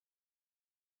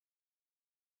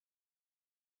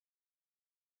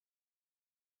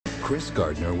Chris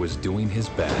Gardner was doing his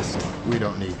best. We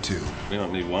don't need two. We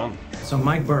don't need one. So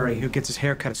Mike Burry, who gets his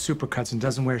hair cut at Supercuts and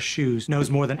doesn't wear shoes,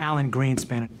 knows more than Alan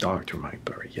Greenspan. Dr. Mike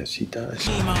Burry, yes, he does.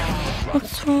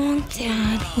 What's wrong,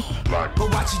 Daddy? But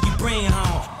watch it, you bring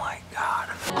home. Oh my God.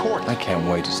 Court. I can't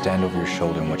wait to stand over your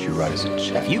shoulder and watch you write as a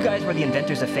check. If you guys were the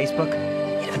inventors of Facebook,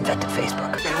 you'd have invented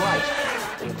Facebook. You're right.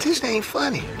 This ain't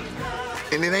funny.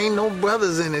 And it ain't no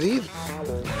brothers in it either.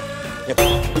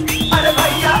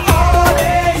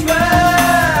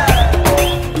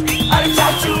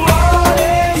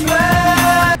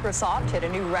 Microsoft hit a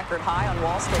new record high on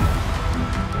Wall Street.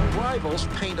 Rivals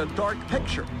paint a dark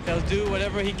picture. He'll do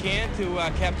whatever he can to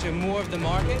capture more of the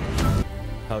market.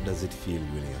 How does it feel,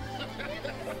 William?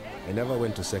 I never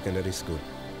went to secondary school.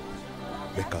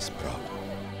 Make us proud.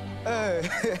 Hey,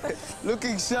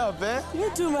 looking sharp, eh?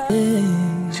 You too,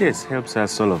 man. Chess helps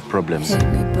us solve problems.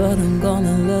 But I'm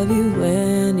gonna love you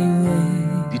anyway.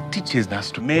 The teachers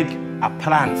has to make a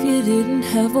plan. If you didn't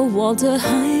have a wall to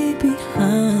hide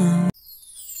behind.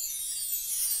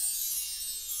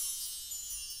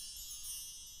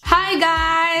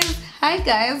 Hi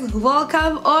guys,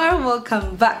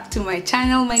 welcome back to my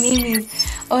channel. My name is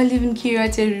Olly,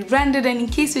 rebranded, and in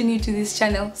case you're new to this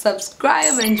channel,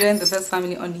 subscribe and join the first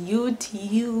family on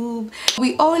YouTube.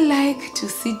 We all like to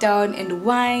sit down and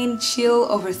wine, chill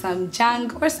over some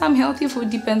junk or some healthy food,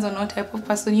 depends on what type of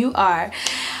person you are,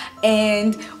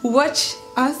 and watch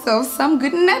ourselves some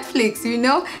good Netflix, you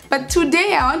know. But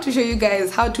today I want to show you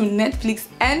guys how to Netflix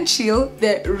and chill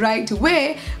the right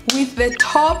way with the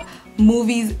top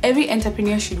movies every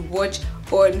entrepreneur should watch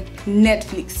on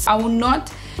Netflix. I will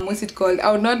not, I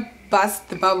will not bust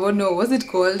the bubble. No, what's it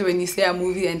called when you say a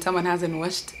movie and someone hasn't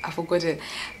watched? I forgot it.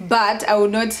 But I will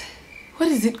not, what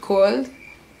is it called?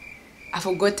 I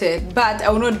forgot it. But I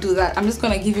will not do that. I'm just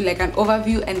gonna give you like an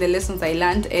overview and the lessons I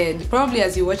learned, and probably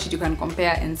as you watch it you can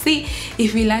compare and see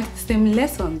if we learned the same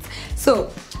lessons. So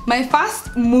my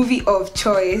first movie of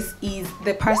choice is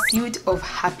The Pursuit of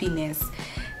Happiness.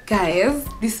 Guys,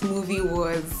 this movie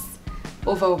was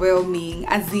overwhelming,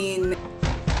 as in...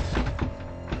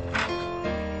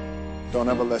 Don't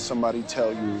ever let somebody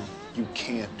tell you you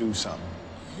can't do something.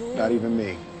 Not even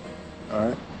me. All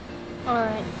right? All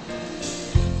right.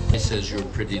 It says you're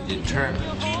pretty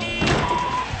determined.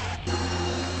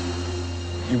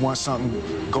 You want something,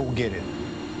 go get it.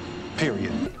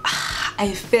 Period.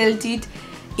 I felt it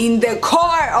in the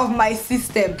core of my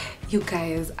system. You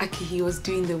guys, Aki was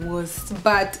doing the most,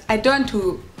 but I don't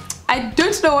know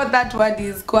what that word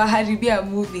is. Kuharibia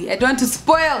movie. I don't want to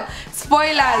spoilers.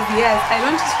 Yes, I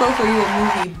don't want to spoil for you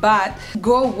a movie, but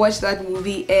go watch that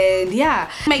movie. And yeah,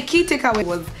 my key takeaway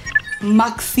was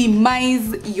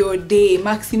maximize your day,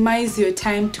 maximize your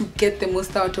time to get the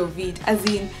most out of it. As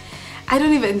in, I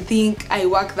don't even think I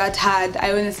worked that hard.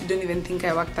 I honestly don't even think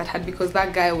I worked that hard because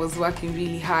that guy was working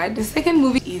really hard. The second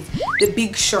movie is The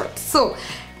Big Short. So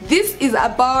this is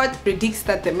about, predicts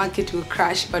that the market will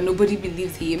crash, but nobody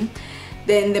believes him.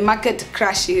 Then the market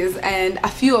crashes, and a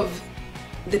few of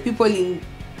the people in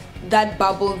that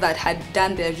bubble that had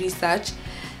done their research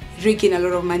rake in a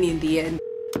lot of money in the end.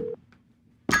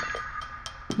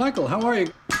 Michael, how are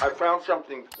you? I found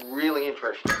something really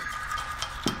interesting.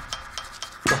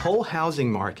 The whole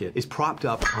housing market is propped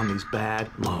up on these bad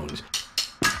loans.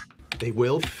 They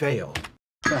will fail.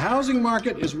 The housing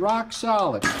market is rock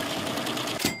solid.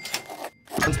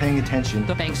 I'm paying attention.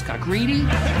 The banks got greedy,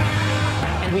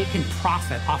 and we can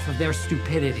profit off of their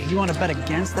stupidity. You want to bet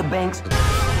against the banks?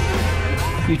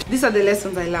 These are the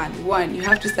lessons I learned. 1, you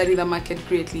have to study the market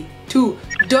greatly. 2,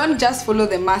 don't just follow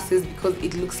the masses because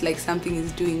it looks like something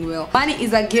is doing well. Money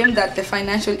is a game that the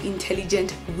financial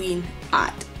intelligent win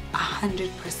at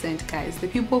 100%, guys. The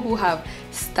people who have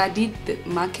studied the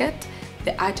market,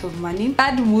 the art of money.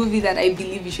 Third movie that I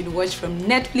believe you should watch from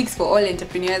Netflix for all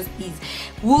entrepreneurs is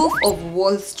Wolf of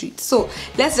Wall Street. So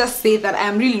let's just say that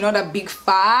I'm really not a big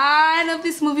fan of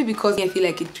this movie because I feel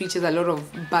like it preaches a lot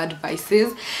of bad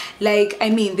vices. Like, I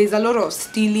mean, there's a lot of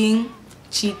stealing,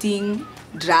 cheating,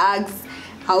 drugs,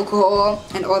 alcohol,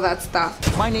 and all that stuff.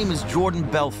 My name is Jordan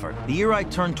Belfort. The year I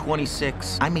turned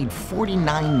 26, I made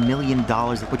 $49 million,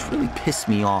 which really pissed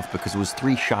me off because it was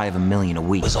 3 shy of $1 million a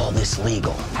week. Was all this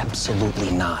legal?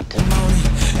 Absolutely not.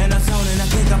 And I'm zoning, I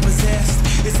think I'm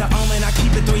possessed. It's an omen, I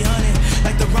keep it 300.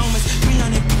 Like the Romans,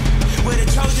 300. We're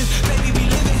the Trojans, baby, we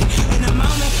living in the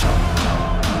moment.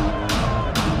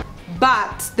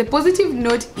 But the positive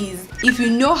note is, if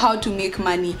you know how to make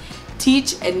money,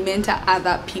 teach and mentor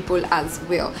other people as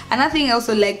well. Another thing I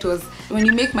also liked was when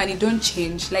you make money, don't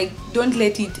change. Like, don't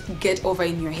let it get over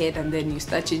in your head and then you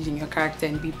start changing your character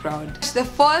and be proud. The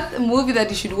fourth movie that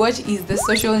you should watch is The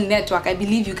Social Network. I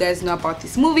believe you guys know about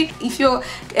this movie. If you're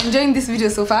enjoying this video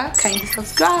so far, kindly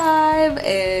subscribe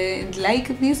and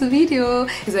like this video.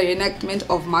 It's a reenactment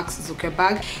of Mark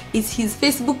Zuckerberg. It's his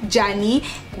Facebook journey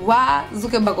where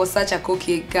Zuckerberg was such a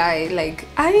cocky guy. Like,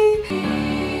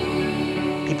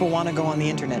 people want to go on the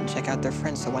internet and check out their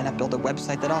friends, so why not build a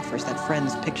website that offers that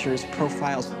friends, pictures,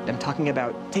 profiles? I'm talking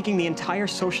about taking the entire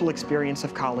social experience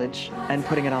of college and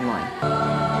putting it online.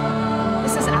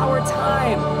 This is our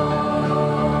time.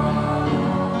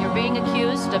 You're being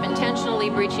accused of intentionally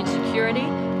breaching security,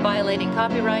 violating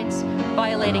copyrights,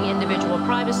 violating individual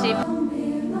privacy.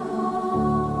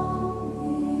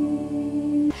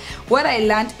 What I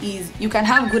learned is you can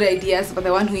have good ideas, but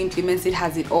the one who implements it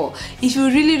has it all. If you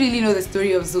really know the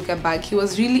story of Zuckerberg, he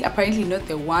was really apparently not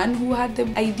the one who had the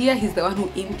idea, he's the one who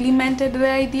implemented the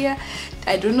idea.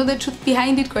 I don't know the truth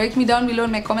behind it, correct me down below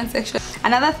in my comment section.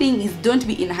 Another thing is, don't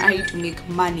be in a hurry to make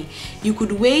money. You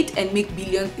could wait and make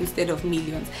billions instead of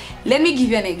millions. Let me give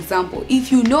you an example.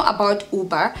 If you know about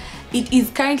Uber, it is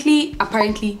currently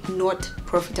apparently not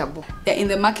profitable. They're in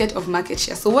the market of market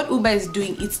share. So what Uber is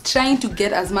doing is trying to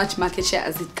get as much market share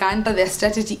as it can. But their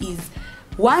strategy is,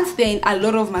 once they're in a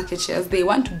lot of market shares, they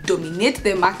want to dominate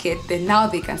the market, then now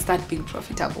they can start being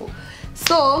profitable.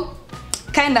 So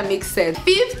kinda makes sense.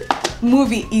 Fifth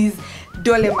movie is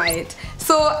Dolomite.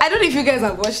 So I don't know if you guys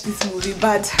have watched this movie,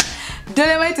 but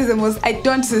Dolomite is the most, I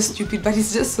don't say stupid, but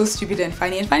it's just so stupid and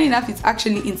funny. And funny enough, it's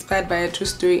actually inspired by a true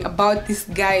story about this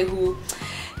guy who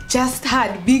just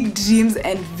had big dreams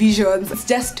and visions. It's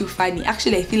just too funny.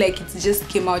 Actually, I feel like it just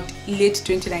came out late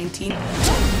 2019.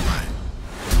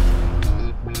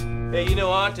 Hey, you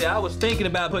know, Auntie, I was thinking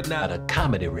about putting out a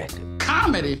comedy record.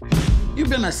 Comedy? You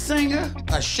been a singer,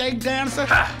 a shake dancer?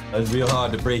 It's real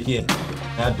hard to break in.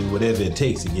 I do whatever it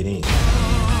takes to get in.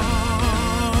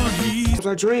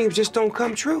 Our dreams just don't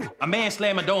come true. A man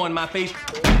slammed a door in my face.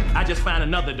 I just found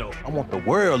another door. I want the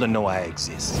world to know I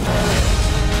exist.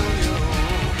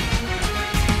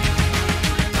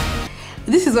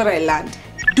 This is what I learned.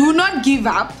 Do not give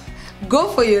up. Go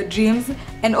for your dreams,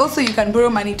 and also you can borrow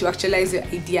money to actualize your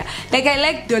idea. Like, I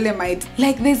like Dolomite.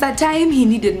 Like, there's a time he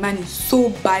needed money so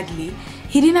badly.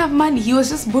 He didn't have money. He was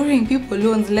just borrowing people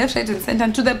loans left, right, and center.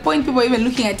 And to the point people were even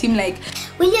looking at him like,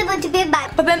 when are you going to pay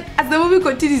back? But then as the movie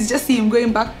continues, just see him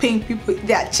going back, paying people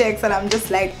their checks, and I'm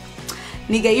just like,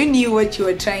 nigga, you knew what you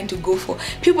were trying to go for.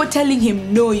 People telling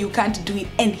him, no, you can't do it,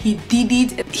 and he did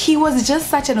it. He was just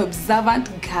such an observant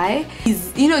guy.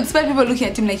 He's, you know, despite people looking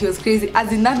at him like he was crazy,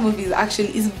 as in that movie is actually,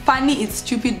 it's funny, it's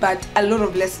stupid, but a lot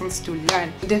of lessons to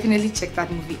learn. Definitely check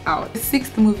that movie out. The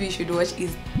sixth movie you should watch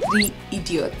is 3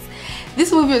 Idiots.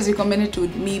 This movie was recommended to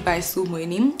me by Sue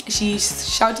Moini. She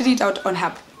shouted it out on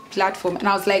her platform, and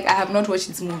I was like, I have not watched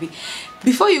this movie.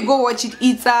 Before you go watch it,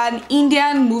 it's an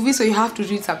Indian movie, so you have to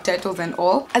read subtitles and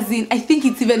all. As in, I think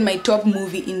it's even my top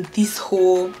movie in this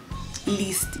whole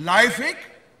list. Life एक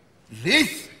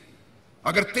race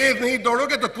अगर तेज नहीं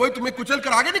दौड़ोगे तो कोई तुम्हें कुचल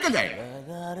कर आगे निकल जाएगा.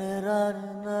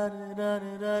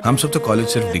 हम सब तो कॉलेज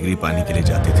सिर्फ डिग्री पाने के लिए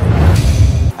जाते थे.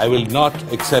 I will not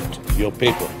accept your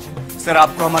paper. Sir,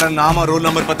 आपको हमारा नाम और रोल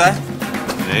नंबर पता है?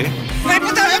 नहीं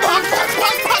पता है.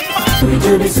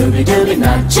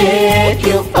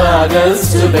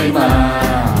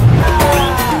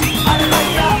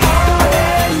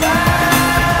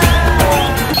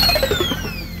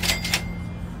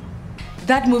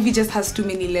 That movie just has too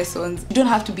many lessons. You don't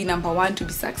have to be #1 to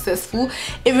be successful.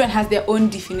 Everyone has their own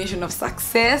definition of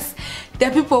success. There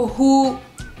are people who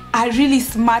are really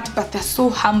smart, but they're so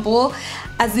humble.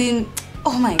 As in,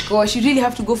 oh my gosh, you really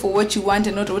have to go for what you want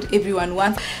and not what everyone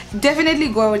wants. Definitely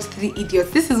go watch 3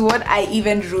 Idiots. This is what I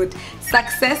even wrote.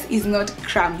 Success is not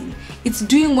cramming. It's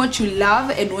doing what you love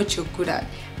and what you're good at.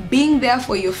 Being there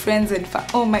for your friends and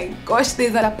oh my gosh,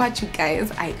 there's that part, you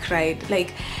guys, I cried.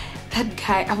 Like, that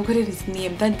guy, I've forgotten his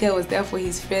name. That guy was there for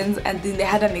his friends, and then they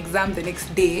had an exam the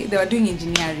next day. They were doing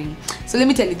engineering. So let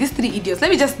me tell you, these 3 idiots, let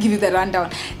me just give you the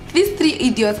rundown. These 3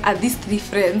 idiots are these 3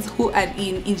 friends who are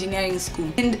in engineering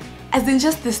school. And as in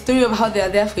just the story of how they are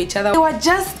there for each other. They were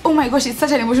just, oh my gosh, it's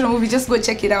such an emotional movie. Just go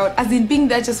check it out. As in being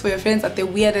there just for your friends at the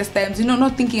weirdest times, you know,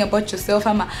 not thinking about yourself.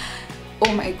 Oh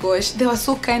my gosh, they were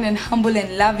so kind and humble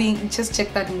and loving. Just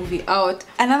check that movie out.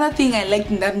 Another thing I liked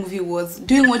in that movie was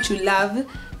doing what you love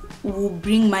will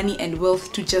bring money and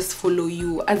wealth to just follow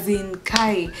you. As in,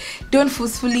 Kai, don't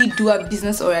forcefully do a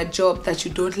business or a job that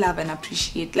you don't love and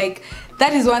appreciate. Like,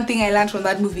 that is one thing I learned from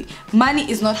that movie. Money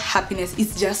is not happiness,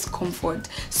 it's just comfort.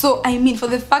 So I mean, for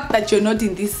the fact that you're not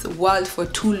in this world for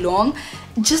too long,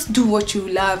 just do what you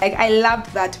love. Like, I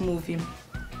loved that movie.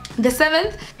 The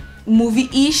 7th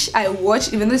movie-ish I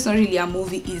watched, even though it's not really a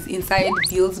movie, is Inside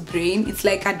Bill's Brain. It's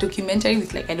like a documentary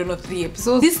with, like, I don't know, 3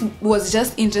 episodes. This was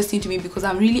just interesting to me because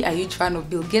I'm really a huge fan of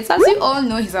Bill Gates. As you all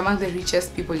know, he's among the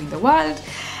richest people in the world.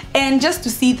 And just to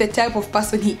see the type of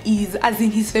person he is, as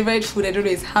in his favorite food, I don't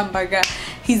know, is hamburger.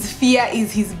 His fear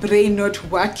is his brain not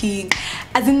working.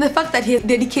 As in the fact that he has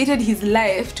dedicated his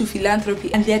life to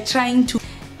philanthropy and they're trying to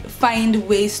find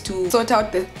ways to sort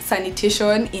out the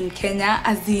sanitation in Kenya.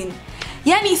 As in,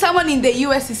 yani, someone in the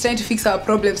US is trying to fix our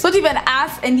problems, not even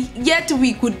us, and yet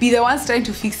we could be the ones trying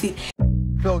to fix it.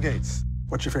 Bill Gates,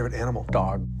 what's your favorite animal?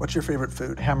 Dog. What's your favorite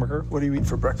food? Hamburger. What do you eat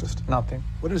for breakfast? Nothing.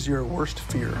 What is your worst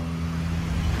fear?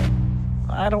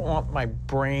 I don't want my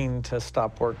brain to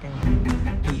stop working.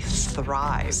 He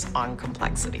thrives on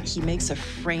complexity. He makes a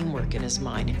framework in his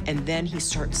mind, and then he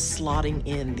starts slotting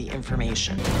in the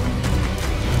information.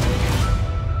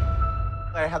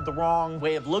 I had the wrong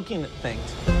way of looking at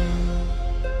things.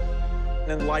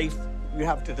 In life, you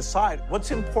have to decide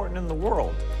what's important in the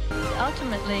world.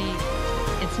 Ultimately,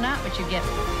 it's not what you get.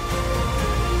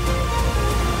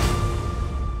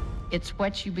 It's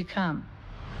what you become.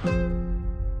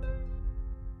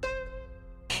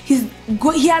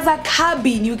 He has a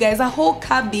cabin, you guys, a whole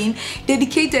cabin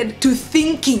dedicated to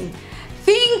thinking.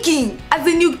 As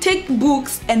in, you take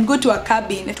books and go to a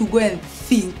cabin to go and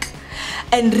think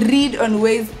and read on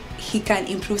ways he can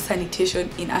improve sanitation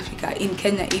in Africa, in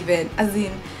Kenya even. As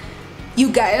in,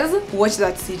 you guys watch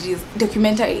that series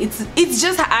documentary. It's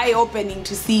just eye-opening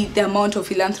to see the amount of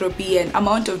philanthropy and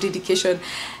amount of dedication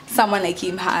someone like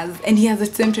him has, and he has the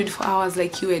same 24 hours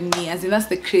like you and me. As in, that's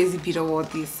the crazy bit about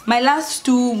this. My last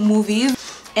 2 movies,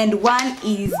 and one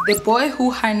is The Boy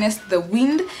Who Harnessed the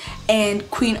Wind and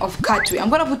Queen of Katwe. I'm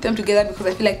gonna put them together because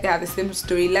I feel like they have the same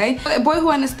storyline. The Boy Who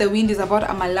Harnessed the Wind is about a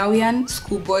Malawian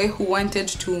schoolboy who wanted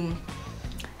to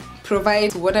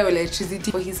provide water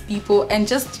electricity for his people, and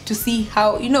just to see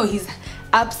how, you know, his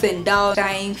ups and downs,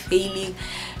 trying, failing,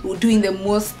 doing the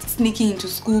most, sneaking into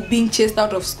school, being chased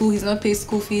out of school, he's not paid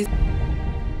school fees.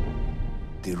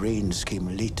 The rains came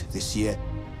late this year,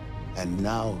 and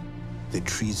now the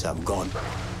trees have gone.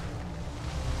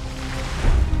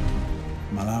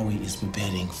 Malawi is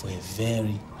preparing for a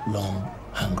very long,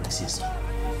 hungry season.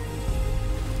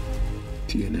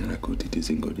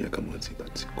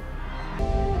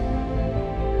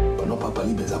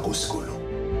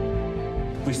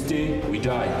 We stay, we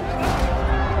die.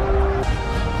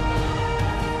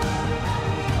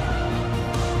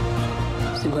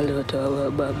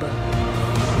 Baba.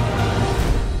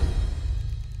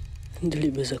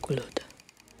 Ndilibeza kulota.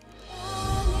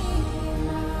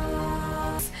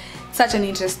 Such an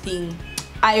interesting,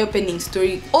 eye-opening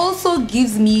story. Also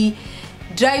drives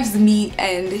me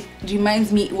and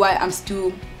reminds me why I'm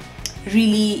still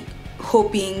really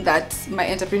hoping that my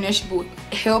entrepreneurship will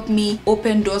help me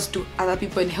open doors to other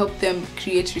people and help them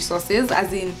create resources,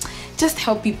 as in just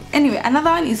help people. Anyway,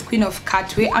 another one is Queen of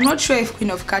Katwe. I'm not sure if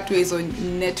Queen of Katwe is on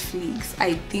Netflix.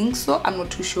 I think so, I'm not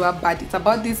too sure, but it's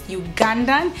about this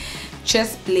Ugandan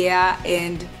chess player,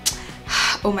 and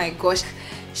oh my gosh,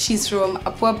 she's from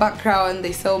a poor background.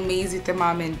 They sell maize with the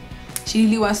mom, and she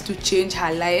really wants to change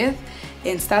her life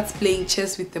and starts playing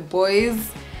chess with the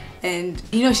boys. And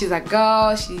you know, she's a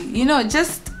girl, she, you know,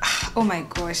 just, oh my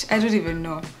gosh, I don't even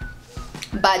know.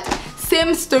 But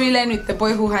same storyline with The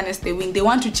Boy Who Harnessed the Wind. They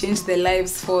want to change their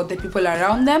lives for the people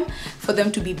around them, for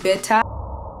them to be better.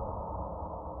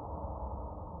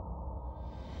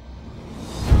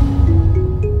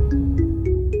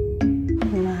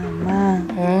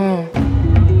 Mama.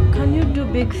 Can you do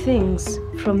big things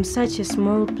from such a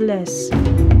small place?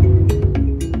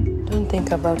 Don't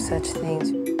think about such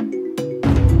things.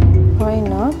 Why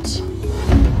not?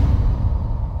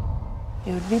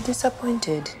 You would be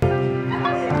disappointed.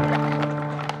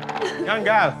 Young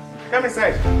girl, come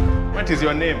inside. What is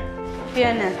your name?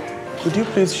 Fiona. Could you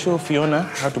please show Fiona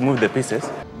how to move the pieces?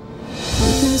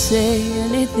 You can say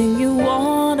anything you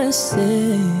want to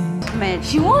say. Man,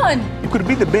 she won! You could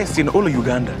be the best in all of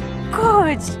Uganda.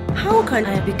 Good! How can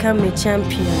I become a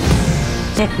champion?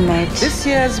 Checkmate. This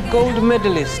year's gold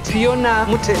medalist, Fiona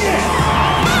Mute.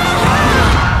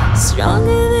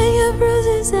 Stronger than your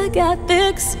bruises, I got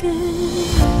thick skin.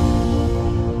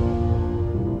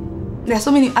 There are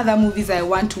so many other movies I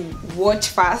want to watch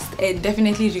first and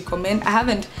definitely recommend. I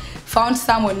haven't found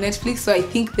some on Netflix, so I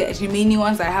think the remaining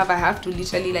ones I have to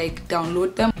literally like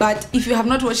download them. But if you have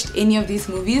not watched any of these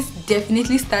movies,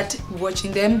 definitely start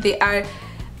watching them. They are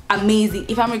amazing.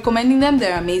 If I'm recommending them,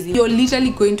 they're amazing. You're literally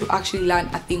going to actually learn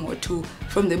a thing or two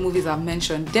from the movies I've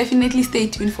mentioned. Definitely stay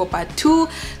tuned for part 2,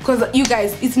 because you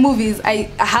guys, it's movies. I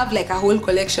have like a whole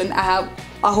collection. I have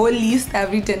a whole list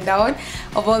I've written down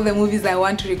of all the movies I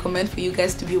want to recommend for you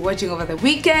guys to be watching over the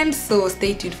weekend, so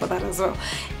stay tuned for that as well.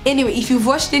 Anyway, if you've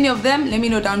watched any of them, let me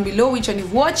know down below which one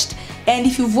you've watched, and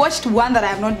if you've watched one that I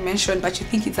have not mentioned but you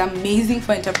think it's amazing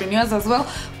for entrepreneurs as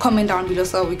well, comment down below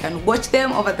so we can watch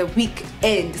them over the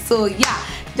weekend. So yeah,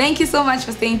 thank you so much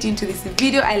for staying tuned to this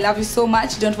video. I love you so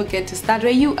much. Don't forget to start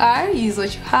where you are, use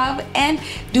what you have, and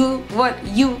do what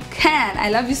you can. I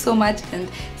love you so much, and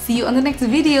see you on the next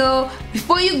video.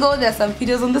 Before you go, there's some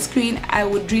videos on the screen. I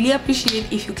would really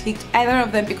appreciate if you clicked either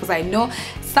of them, because I know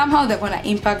somehow they're gonna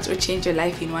impact or change your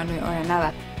life in one way or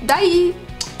another. Bye.